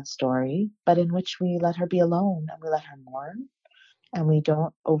sad story, but in which we let her be alone and we let her mourn and we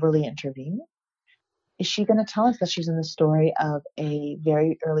don't overly intervene? Is she going to tell us that she's in the story of a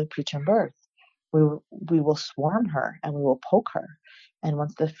very early preterm birth? We will swarm her and we will poke her. And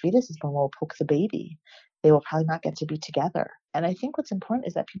once the fetus is born, we'll poke the baby. They will probably not get to be together. And I think what's important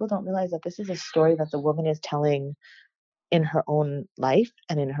is that people don't realize that this is a story that the woman is telling in her own life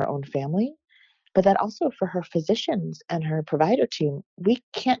and in her own family, but that also for her physicians and her provider team, we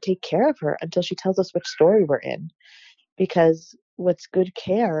can't take care of her until she tells us which story we're in. Because what's good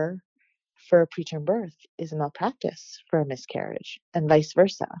care for a preterm birth is a malpractice for a miscarriage and vice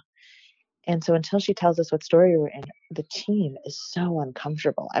versa. And so until she tells us what story we're in, the team is so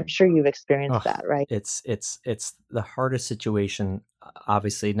uncomfortable. I'm sure you've experienced Oh, that, right? it's the hardest situation,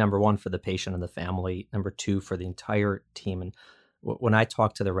 obviously, number one for the patient and the family, number two for the entire team. And when I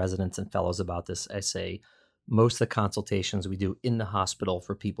talk to the residents and fellows about this, I say most of the consultations we do in the hospital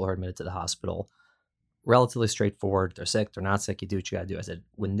for people who are admitted to the hospital, relatively straightforward. They're sick, they're not sick, you do what you got to do. I said,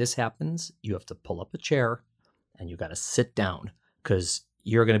 when this happens, you have to pull up a chair and you got to sit down because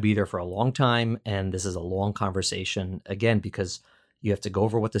you're going to be there for a long time. And this is a long conversation, again, because you have to go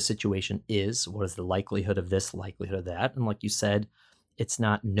over what the situation is. What is the likelihood of this, likelihood of that? And like you said, it's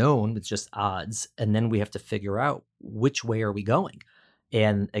not known, it's just odds. And then we have to figure out which way are we going.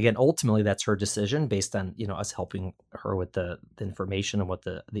 And again, ultimately, that's her decision based on, us helping her with the information and what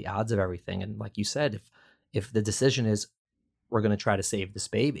the odds of everything. And like you said, if the decision is we're going to try to save this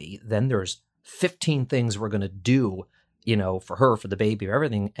baby, then there's 15 things we're going to do, for her, for the baby, or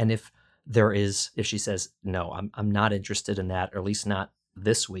everything. And if she says, no, I'm not interested in that, or at least not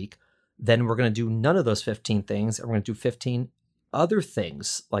this week, then we're going to do none of those 15 things. And we're going to do 15 other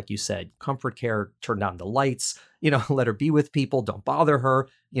things. Like you said, comfort care, turn down the lights, let her be with people, don't bother her,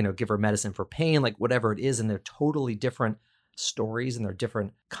 give her medicine for pain, like whatever it is. And they're totally different stories and they're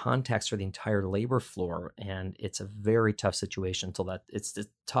different contexts for the entire labor floor. And it's a very tough situation until that it's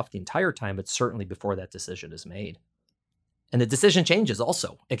tough the entire time, but certainly before that decision is made. And the decision changes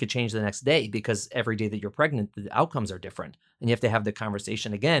also. It could change the next day because every day that you're pregnant, the outcomes are different. And you have to have the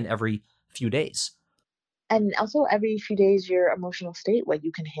conversation again every few days. And also every few days, your emotional state, what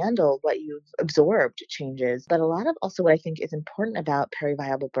you can handle, what you've absorbed changes. But a lot of also what I think is important about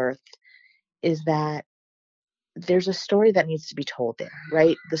periviable birth is that there's a story that needs to be told there,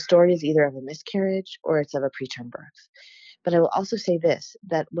 right? The story is either of a miscarriage or it's of a preterm birth. But I will also say this,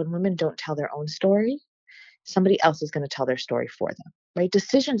 that when women don't tell their own story, somebody else is going to tell their story for them, right?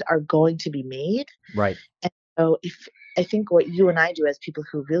 Decisions are going to be made. Right. And so if I think what you and I do as people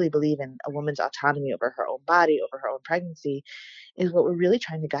who really believe in a woman's autonomy over her own body, over her own pregnancy, is what we're really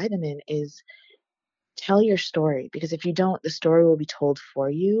trying to guide them in is tell your story, because if you don't, the story will be told for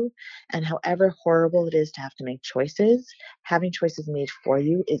you. And however horrible it is to have to make choices, having choices made for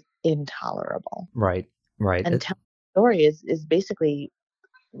you is intolerable. Right. Right. And telling the story is basically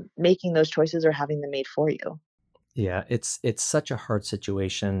making those choices or having them made for you. Yeah, it's such a hard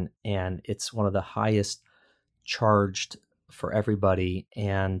situation, and it's one of the highest charged for everybody.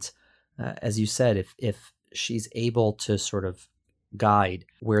 And as you said, if she's able to sort of guide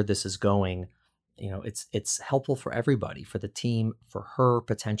where this is going, it's helpful for everybody, for the team, for her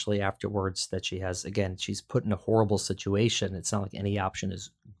potentially afterwards. That she's put in a horrible situation. It's not like any option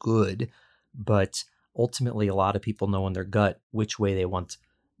is good, but ultimately, a lot of people know in their gut which way they want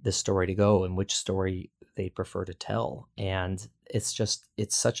this story to go and which story they prefer to tell. And it's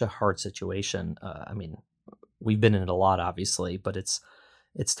such a hard situation. I mean, we've been in it a lot, obviously, but it's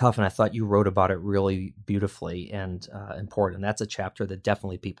tough. And I thought you wrote about it really beautifully and important. That's a chapter that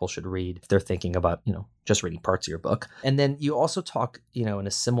definitely people should read if they're thinking about, just reading parts of your book. And then you also talk, in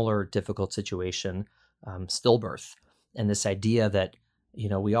a similar difficult situation, stillbirth, and this idea that,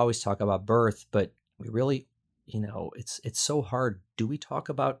 we always talk about birth, but we really, it's so hard. Do we talk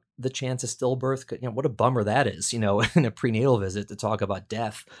about the chance of stillbirth? What a bummer that is, in a prenatal visit to talk about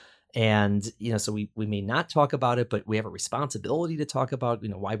death. And, so we may not talk about it, but we have a responsibility to talk about,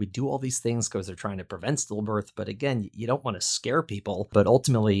 why we do all these things, because they're trying to prevent stillbirth. But again, you don't want to scare people, but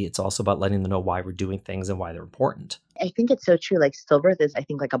ultimately it's also about letting them know why we're doing things and why they're important. I think it's so true. Like stillbirth is, I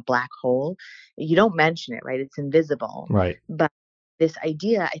think, like a black hole. You don't mention it, right? It's invisible. Right. But this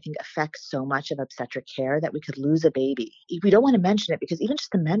idea, I think, affects so much of obstetric care that we could lose a baby. We don't want to mention it because even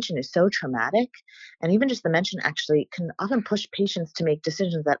just the mention is so traumatic. And even just the mention actually can often push patients to make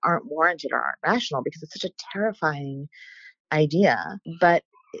decisions that aren't warranted or aren't rational because it's such a terrifying idea. But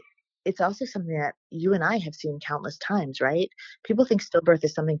it's also something that you and I have seen countless times, right? People think stillbirth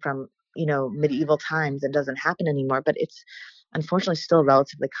is something from, medieval times and doesn't happen anymore, but it's unfortunately still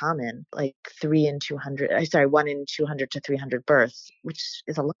relatively common, like 1 in 200 to 300 births, which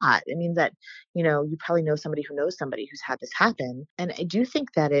is a lot. It means that, you probably know somebody who knows somebody who's had this happen. And I do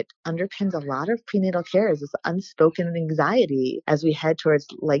think that it underpins a lot of prenatal care is this unspoken anxiety as we head towards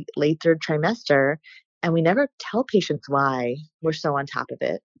like late third trimester. And we never tell patients why we're so on top of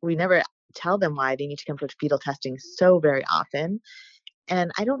it. We never tell them why they need to come for fetal testing so very often.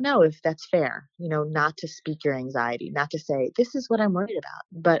 And I don't know if that's fair, not to speak your anxiety, not to say, this is what I'm worried about.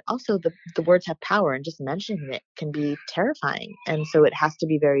 But also the words have power and just mentioning it can be terrifying. And so it has to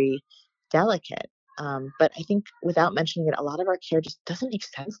be very delicate. But I think without mentioning it, a lot of our care just doesn't make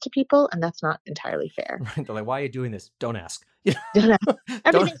sense to people. And that's not entirely fair. Right. They're like, why are you doing this? Don't ask. Don't ask. Don't,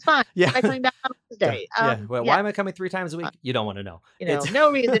 Everything's fine. yeah. Am I coming back on Wednesday? Yeah. Well, why am I coming 3 times a week? You don't want to know.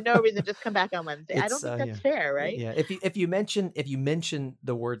 No reason, just come back on Wednesday. I don't think that's fair, right? Yeah. If you mention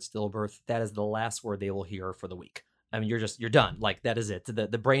the word stillbirth, that is the last word they will hear for the week. I mean, you're done. Like that is it.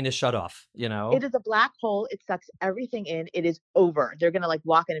 The brain is shut off, It is a black hole. It sucks everything in. It is over. They're going to like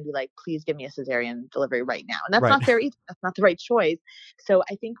walk in and be like, please give me a cesarean delivery right now. And that's not fair either. That's not the right choice. So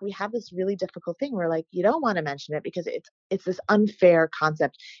I think we have this really difficult thing where like, you don't want to mention it because it's this unfair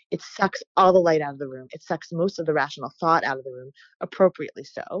concept. It sucks all the light out of the room. It sucks most of the rational thought out of the room, appropriately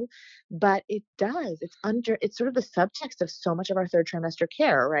so. But it does. It's sort of the subtext of so much of our third trimester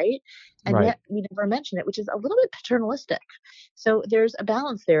care, right? And yet we never mention it, which is a little bit paternalistic. So there's a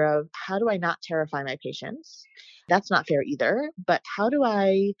balance there of how do I not terrify my patients? That's not fair either. But how do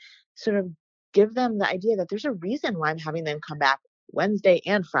I sort of give them the idea that there's a reason why I'm having them come back Wednesday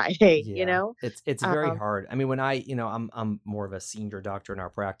and Friday, It's very hard. I mean, when I'm more of a senior doctor in our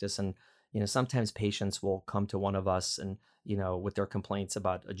practice, and sometimes patients will come to one of us and with their complaints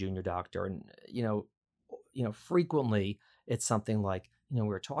about a junior doctor, and frequently it's something like, we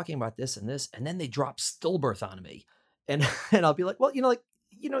were talking about this and this, and then they drop stillbirth on me. And and I'll be like, well,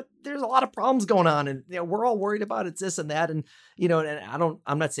 there's a lot of problems going on, and we're all worried about it's this and that, and and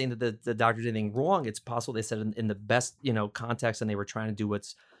I'm not saying that the doctor did anything wrong. It's possible they said in the best context, and they were trying to do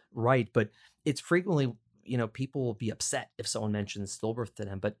what's right. But it's frequently people will be upset if someone mentions stillbirth to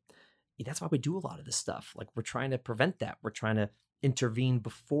them. But that's why we do a lot of this stuff. Like we're trying to prevent that. We're trying to intervene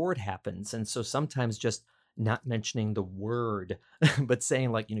before it happens, and so sometimes just not mentioning the word, but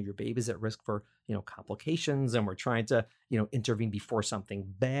saying like, your baby's at risk for, complications, and we're trying to, intervene before something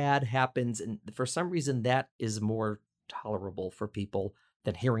bad happens. And for some reason, that is more tolerable for people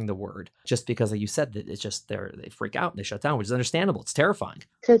than hearing the word, just because, like you said, that it's just they freak out and they shut down, which is understandable. It's terrifying.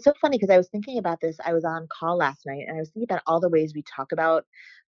 So it's so funny because I was thinking about this. I was on call last night and I was thinking about all the ways we talk about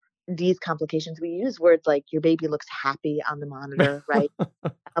these complications. We use words like your baby looks happy on the monitor, right?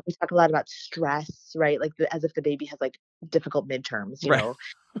 We talk a lot about stress, right? Like as if the baby has like difficult midterms, Right.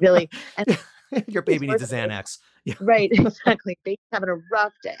 really. And Your these baby needs words a Xanax. Yeah. right, exactly. Baby's having a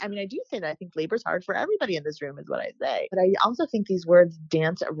rough day. I mean, I do say that I think labor's hard for everybody in this room, is what I say. But I also think these words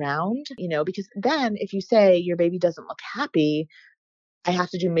dance around, because then if you say your baby doesn't look happy, I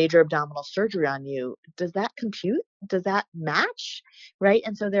have to do major abdominal surgery on you. Does that compute? Does that match? Right.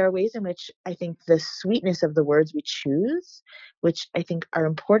 And so there are ways in which I think the sweetness of the words we choose, which I think are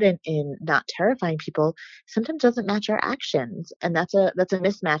important in not terrifying people, sometimes doesn't match our actions. And that's a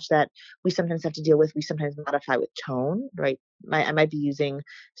mismatch that we sometimes have to deal with. We sometimes modify with tone, right? I might be using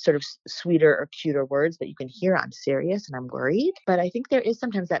sort of sweeter or cuter words, but you can hear I'm serious and I'm worried. But I think there is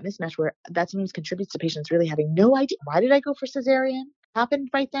sometimes that mismatch where that sometimes contributes to patients really having no idea, why did I go for cesarean? Happened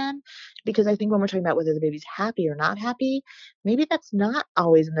right then? Because I think when we're talking about whether the baby's happy or not happy, maybe that's not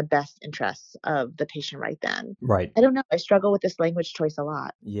always in the best interests of the patient right then. Right. I don't know. I struggle with this language choice a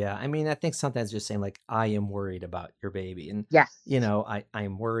lot. Yeah. I mean, I think sometimes just saying like, I am worried about your baby. And, Yes.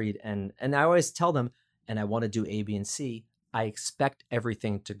 I'm worried. And I always tell them, and I want to do A, B, and C. I expect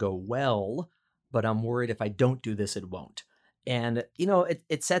everything to go well, but I'm worried if I don't do this, it won't. And,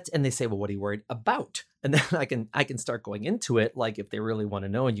 it sets, and they say, well, what are you worried about? And then I can start going into it. Like if they really want to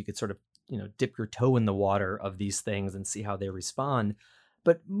know, and you could sort of, dip your toe in the water of these things and see how they respond.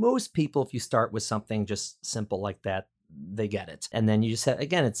 But most people, if you start with something just simple like that, they get it. And then you just have,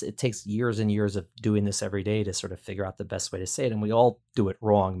 again, it takes years and years of doing this every day to sort of figure out the best way to say it. And we all do it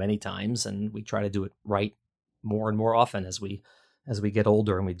wrong many times, and we try to do it right more and more often as we get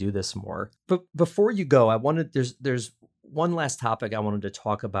older and we do this more. But before you go, I wanted there's one last topic I wanted to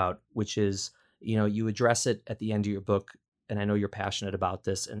talk about, which is, you address it at the end of your book, and I know you're passionate about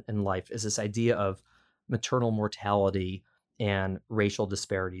this in life, is this idea of maternal mortality and racial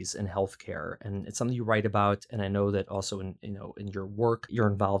disparities in healthcare. And it's something you write about. And I know that also in your work, you're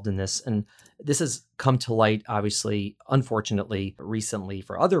involved in this. And this has come to light, obviously, unfortunately, recently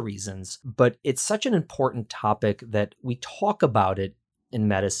for other reasons. But it's such an important topic that we talk about it in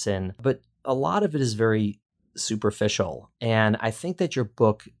medicine, but a lot of it is very superficial. And I think that your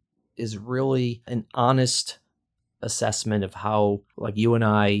book is really an honest assessment of how, like you and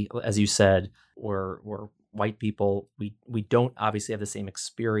I, as you said, we're white people. We don't obviously have the same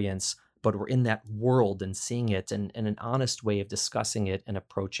experience, but we're in that world and seeing it, and an honest way of discussing it and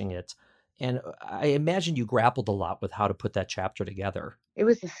approaching it. And I imagine you grappled a lot with how to put that chapter together. It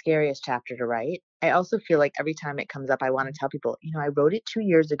was the scariest chapter to write. I also feel like every time it comes up, I want to tell people, I wrote it 2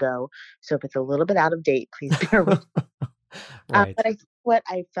 years ago. So if it's a little bit out of date, please bear with me. Right. But I think what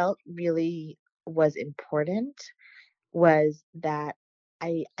I felt really was important was that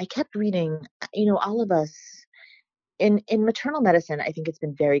I kept reading, all of us in maternal medicine, I think it's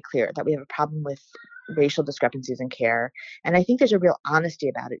been very clear that we have a problem with racial discrepancies in care. And I think there's a real honesty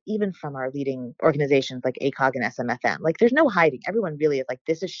about it, even from our leading organizations like ACOG and SMFM. Like there's no hiding. Everyone really is like,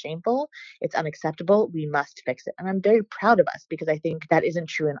 this is shameful. It's unacceptable. We must fix it. And I'm very proud of us because I think that isn't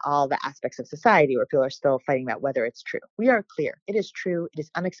true in all the aspects of society where people are still fighting about whether it's true. We are clear. It is true. It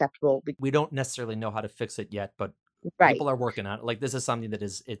is unacceptable. We don't necessarily know how to fix it yet, but Right. people are working on it. Like this is something that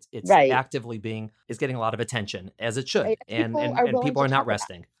it's Right. actively is getting a lot of attention, as it should. Right. And People and are and willing people to are not talk about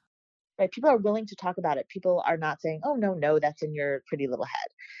resting. it. Right. People are willing to talk about it. People are not saying, oh, no, no, that's in your pretty little head.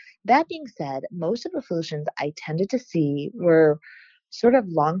 That being said, most of the solutions I tended to see were sort of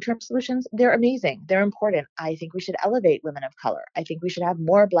long-term solutions. They're amazing. They're important. I think we should elevate women of color. I think we should have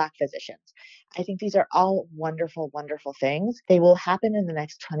more Black physicians. I think these are all wonderful, wonderful things. They will happen in the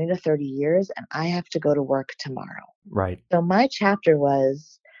next 20 to 30 years, and I have to go to work tomorrow. Right. So my chapter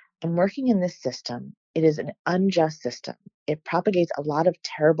was, I'm working in this system. It is an unjust system. It propagates a lot of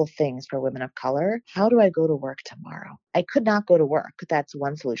terrible things for women of color. How do I go to work tomorrow? I could not go to work. That's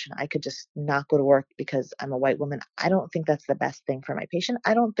one solution. I could just not go to work because I'm a white woman. I don't think that's the best thing for my patient.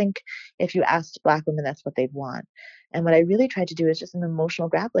 I don't think if you asked Black women, that's what they'd want. And what I really tried to do is just an emotional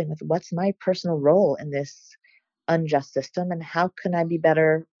grappling with what's my personal role in this unjust system and how can I be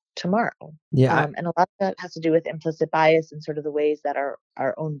better tomorrow? Yeah. And a lot of that has to do with implicit bias and sort of the ways that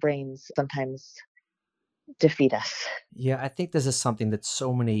our own brains sometimes defeat us. Yeah, I think this is something that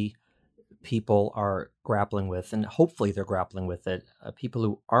so many people are grappling with, and hopefully they're grappling with it. People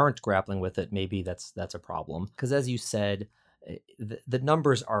who aren't grappling with it, maybe that's a problem. Because as you said, the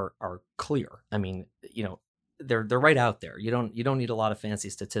numbers are clear. I mean, they're right out there. You don't need a lot of fancy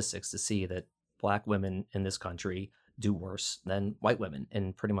statistics to see that Black women in this country do worse than white women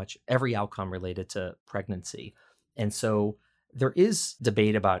in pretty much every outcome related to pregnancy. And so there is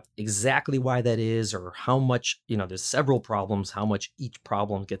debate about exactly why that is, or how much, there's several problems, how much each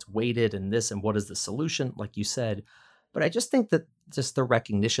problem gets weighted in this, and what is the solution, like you said. But I just think that just the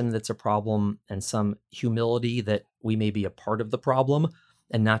recognition that it's a problem and some humility that we may be a part of the problem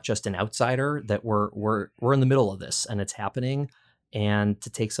and not just an outsider, that we're in the middle of this and it's happening, and to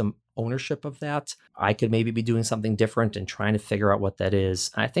take some ownership of that. I could maybe be doing something different and trying to figure out what that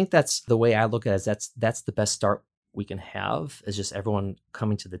is. I think that's the way I look at it, is that's the best start we can have, is just everyone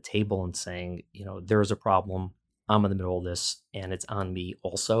coming to the table and saying, there's a problem. I'm in the middle of this and it's on me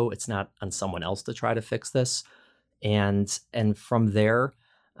also. It's not on someone else to try to fix this. And from there,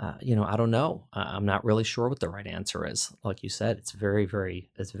 I don't know. I'm not really sure what the right answer is. Like you said, it's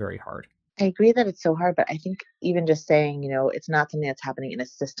it's very hard. I agree that it's so hard, but I think even just saying, it's not something that's happening in a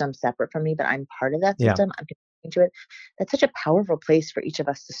system separate from me, but I'm part of that Yeah. system, I'm contributing to it. That's such a powerful place for each of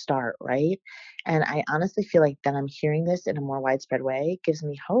us to start, right? And I honestly feel like that I'm hearing this in a more widespread way gives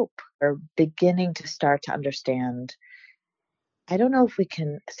me hope, or beginning to start to understand. I don't know if we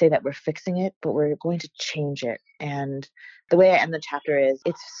can say that we're fixing it, but we're going to change it. And the way I end the chapter is,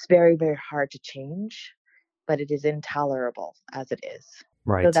 it's very, very hard to change, but it is intolerable as it is. So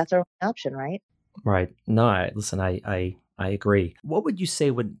Right. that's our only option, right? Right. No, I agree. What would you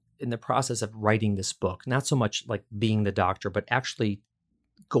say when in the process of writing this book, not so much like being the doctor, but actually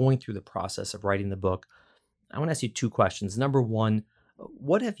going through the process of writing the book? I want to ask you two questions. Number one,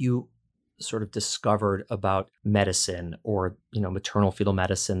 what have you sort of discovered about medicine, or, maternal fetal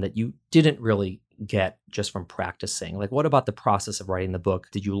medicine, that you didn't really get just from practicing? Like, what about the process of writing the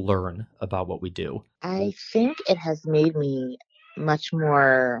book did you learn about what we do? I think it has made me much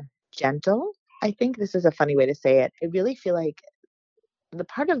more gentle. I think this is a funny way to say it. I really feel like the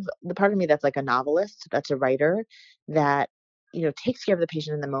part of me that's like a novelist, that's a writer, that, takes care of the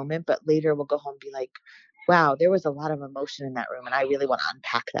patient in the moment, but later will go home and be like, wow, there was a lot of emotion in that room. And I really want to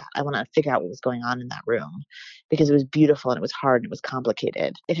unpack that. I want to figure out what was going on in that room, because it was beautiful and it was hard and it was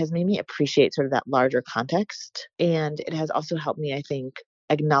complicated. It has made me appreciate sort of that larger context. And it has also helped me, I think,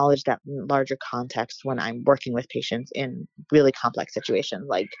 acknowledge that larger context when I'm working with patients in really complex situations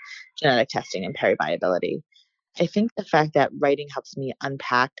like genetic testing and periviability. I think the fact that writing helps me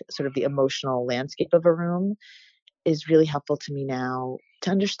unpack sort of the emotional landscape of a room is really helpful to me now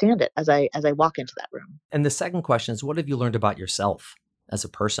to understand it as I walk into that room. And the second question is, what have you learned about yourself as a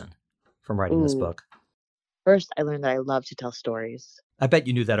person from writing this Ooh, book? first I learned that I love to tell stories. I bet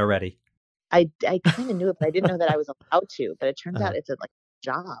you knew that already. I kind of knew it, but I didn't know that I was allowed to. But it turns Uh, out it's a like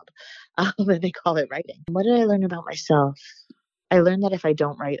job, and they call it writing. What did I learn about myself? I learned that if I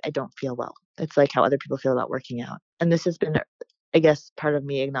don't write, I don't feel well. It's like how other people feel about working out. And this has been, I guess, part of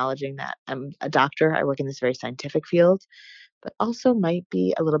me acknowledging that I'm a doctor. I work in this very scientific field, but also might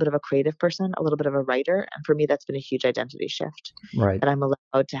be a little bit of a creative person, a little bit of a writer. And for me, that's been a huge identity shift, right. that I'm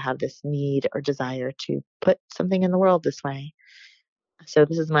allowed to have this need or desire to put something in the world this way. So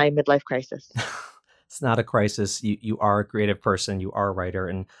this is my midlife crisis. It's not a crisis. You are a creative person. You are a writer,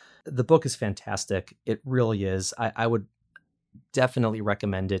 and the book is fantastic. It really is. I would definitely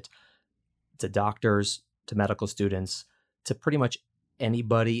recommend it to doctors, to medical students, to pretty much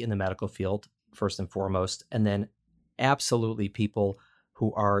anybody in the medical field, first and foremost, and then absolutely people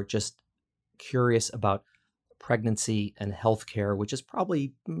who are just curious about pregnancy and healthcare, which is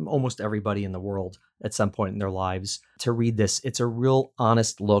probably almost everybody in the world at some point in their lives. To read this, it's a real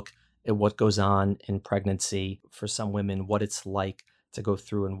honest look at what goes on in pregnancy for some women, what it's like to go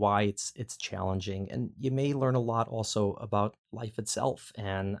through and why it's challenging. And you may learn a lot also about life itself.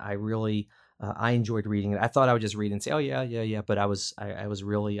 And I enjoyed reading it. I thought I would just read and say, oh yeah, yeah, yeah, but I was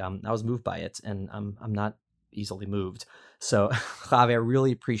really I was moved by it, and I'm not easily moved. So Javi, I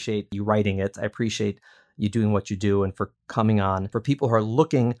really appreciate you writing it. I appreciate you doing what you do, and for coming on. For people who are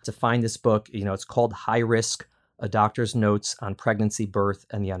looking to find this book, it's called High Risk: A Doctor's Notes on Pregnancy, Birth,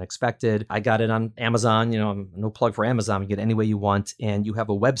 and the Unexpected. I got it on Amazon. No plug for Amazon. You get it any way you want. And you have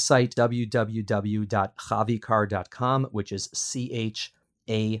a website, www.javikar.com, which is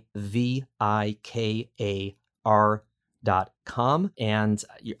CHAVIKAR.com. And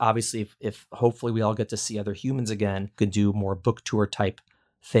obviously, if hopefully we all get to see other humans again, could do more book tour type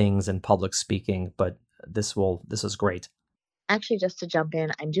things and public speaking. But this is great. Actually, just to jump in,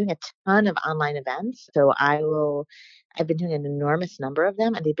 I'm doing a ton of online events. So I will I've been doing an enormous number of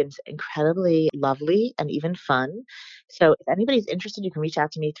them, and they've been incredibly lovely and even fun. So if anybody's interested, you can reach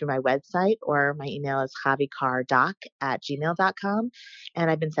out to me through my website, or my email is javicardoc@gmail.com.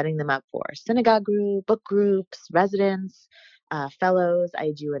 And I've been setting them up for synagogue group, book groups, residents, fellows.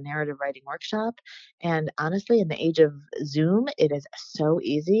 I do a narrative writing workshop. And honestly, in the age of Zoom, it is so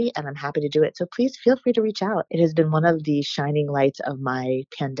easy, and I'm happy to do it. So please feel free to reach out. It has been one of the shining lights of my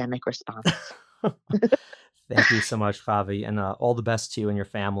pandemic response. Thank you so much, Javi, and all the best to you and your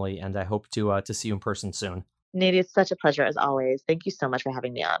family. And I hope to see you in person soon. Nady, it's such a pleasure as always. Thank you so much for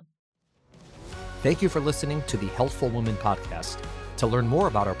having me on. Thank you for listening to the Healthful Woman podcast. To learn more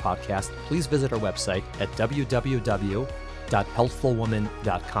about our podcast, please visit our website at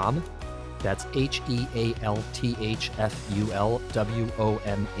www.healthfulwoman.com. That's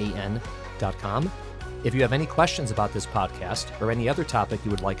HEALTHFULWOMAN.com. If you have any questions about this podcast or any other topic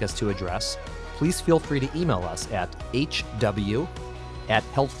you would like us to address, please feel free to email us at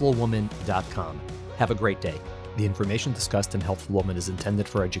hw@healthfulwoman.com. Have a great day. The information discussed in Healthful Woman is intended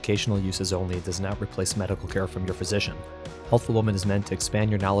for educational uses only and does not replace medical care from your physician. Healthful Woman is meant to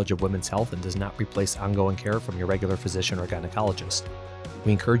expand your knowledge of women's health and does not replace ongoing care from your regular physician or gynecologist.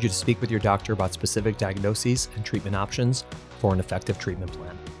 We encourage you to speak with your doctor about specific diagnoses and treatment options for an effective treatment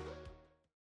plan.